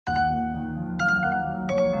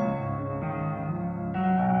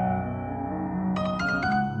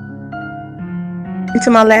into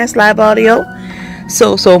my last live audio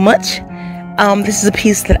so much. This is a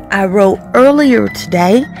piece that I wrote earlier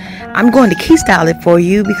today. I'm going to key style it for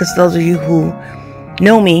you because those of you who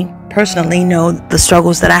know me personally know the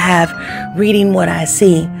struggles that I have reading what I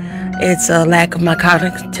see. It's a lack of my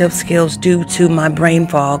cognitive skills due to my brain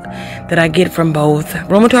fog that I get from both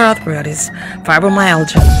rheumatoid arthritis,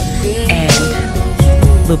 fibromyalgia,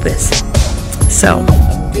 and lupus. So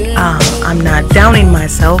I'm not downing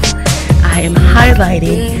myself. I am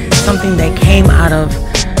highlighting something that came out of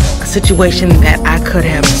a situation that I could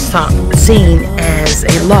have seen as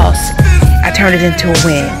a loss. I turned it into a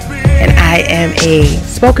win, and I am a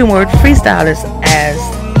spoken word freestylist as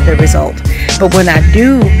the result. But when I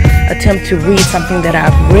do attempt to read something that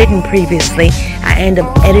I've written previously, I end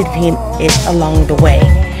up editing it along the way.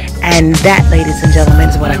 And that, ladies and gentlemen,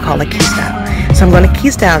 is what I call a key style. So I'm going to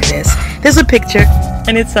key style this. There's a picture,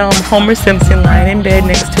 and it's Homer Simpson lying in bed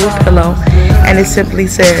next to a pillow, and it simply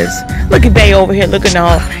says, "Look at Bay over here looking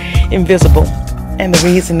all invisible." And the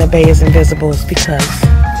reason the Bay is invisible is because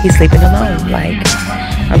he's sleeping alone, like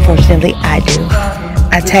unfortunately I do.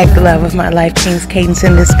 I tag the love of my life, King's Cadence,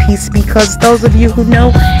 in this piece because those of you who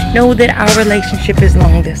know that our relationship is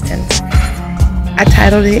long distance. I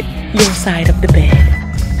titled it "Your Side of the Bed,"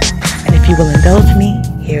 and if you will indulge me,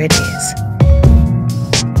 here it is.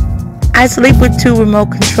 I sleep with 2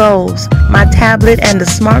 remote controls, my tablet and a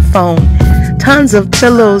smartphone, tons of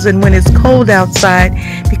pillows, and when it's cold outside,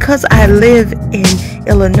 because I live in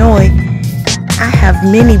Illinois, I have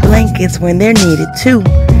many blankets when they're needed too.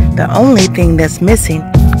 The only thing that's missing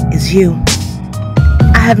is you.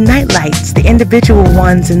 I have night lights, the individual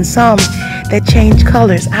ones, and some that change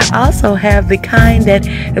colors. I also have the kind that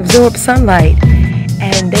absorb sunlight,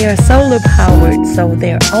 and they are solar powered, so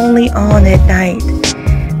they're only on at night.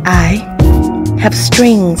 I have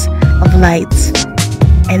strings of lights,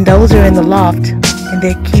 and those are in the loft, and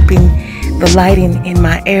they're keeping the lighting in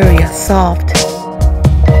my area soft.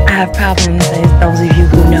 I have problems, as those of you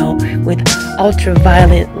who know, with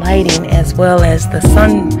ultraviolet lighting as well as the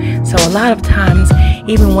sun. So a lot of times,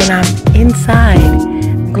 even when I'm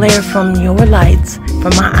inside, glare from your lights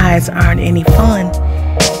from my eyes aren't any fun.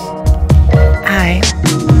 I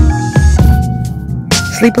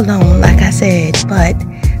sleep alone, like I said, but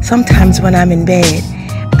sometimes when I'm in bed,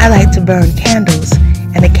 I like to burn candles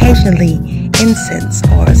and occasionally incense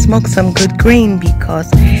or smoke some good green because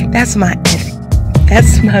that's my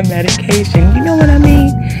medication. You know what I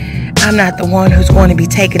mean? I'm not the one who's going to be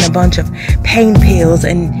taking a bunch of pain pills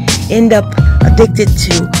and end up addicted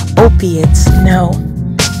to opiates. No,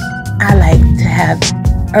 I like to have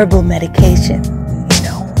herbal medication,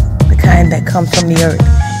 the kind that comes from the earth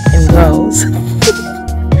and grows.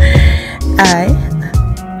 I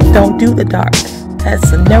don't do the dark.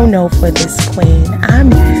 That's a no-no for this queen. I'm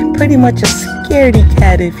pretty much a scaredy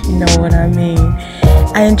cat, if you know what I mean.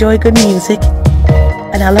 I enjoy good music,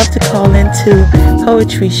 and I love to call into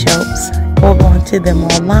poetry shows, go onto them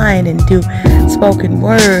online and do spoken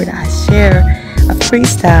word. I share a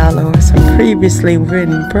freestyle or some previously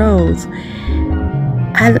written prose.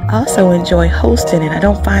 I also enjoy hosting, and I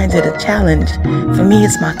don't find it a challenge. For me,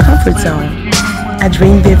 it's my comfort zone. I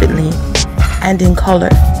dream vividly and in color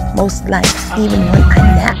most nights, even when I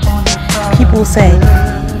nap. People say,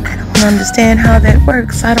 "I don't understand how that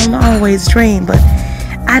works. I don't always dream," but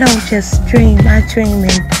I don't just dream. I dream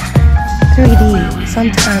in 3D.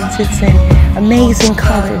 Sometimes it's in amazing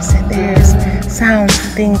colors, and there's sounds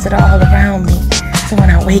and things that are all around me. So when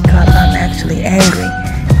I wake up, I'm actually angry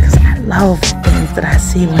because I love things that I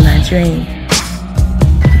see when I dream.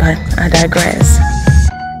 But I digress.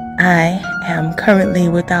 I am currently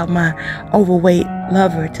without my overweight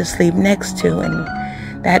lover to sleep next to, and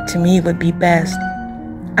that to me would be best.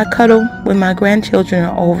 I cuddle when my grandchildren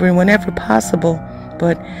are over and whenever possible,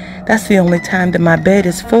 but that's the only time that my bed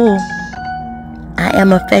is full. I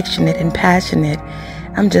am affectionate and passionate.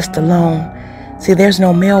 I'm just alone. See, there's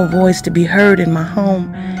no male voice to be heard in my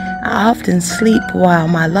home. I often sleep while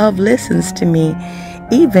my love listens to me,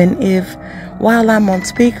 even if while I'm on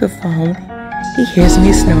speakerphone, he hears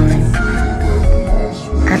me snoring.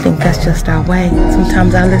 I think that's just our way.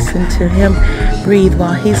 Sometimes I listen to him breathe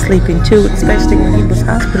while he's sleeping too, especially when he was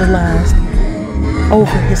hospitalized.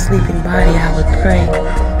 Over his sleeping body, I would pray.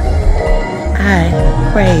 I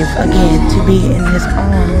crave again to be in his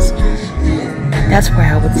arms. That's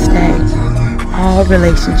where I would stay. All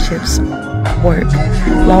relationships work.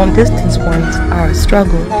 Long distance ones are a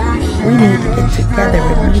struggle. We need to get together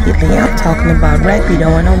immediately. I'm talking about rapido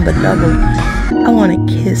and on the double. I want to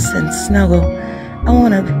kiss and snuggle. I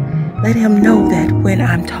want to let him know that when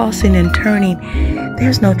I'm tossing and turning,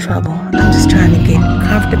 there's no trouble. I'm just trying to get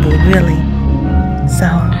comfortable, really. So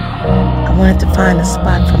I wanted to find a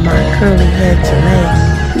spot for my curly head to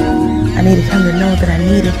lay. I needed him to know that I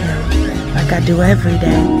needed him, like I do every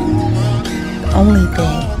day. The only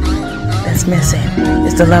thing that's missing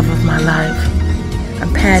is the love of my life.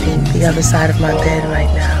 I'm patting the other side of my bed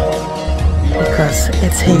right now because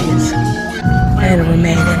it's his, and it'll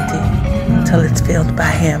remain empty until it's filled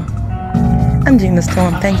by him. I'm Gena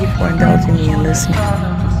Storm. Thank you for indulging me and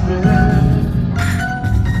listening.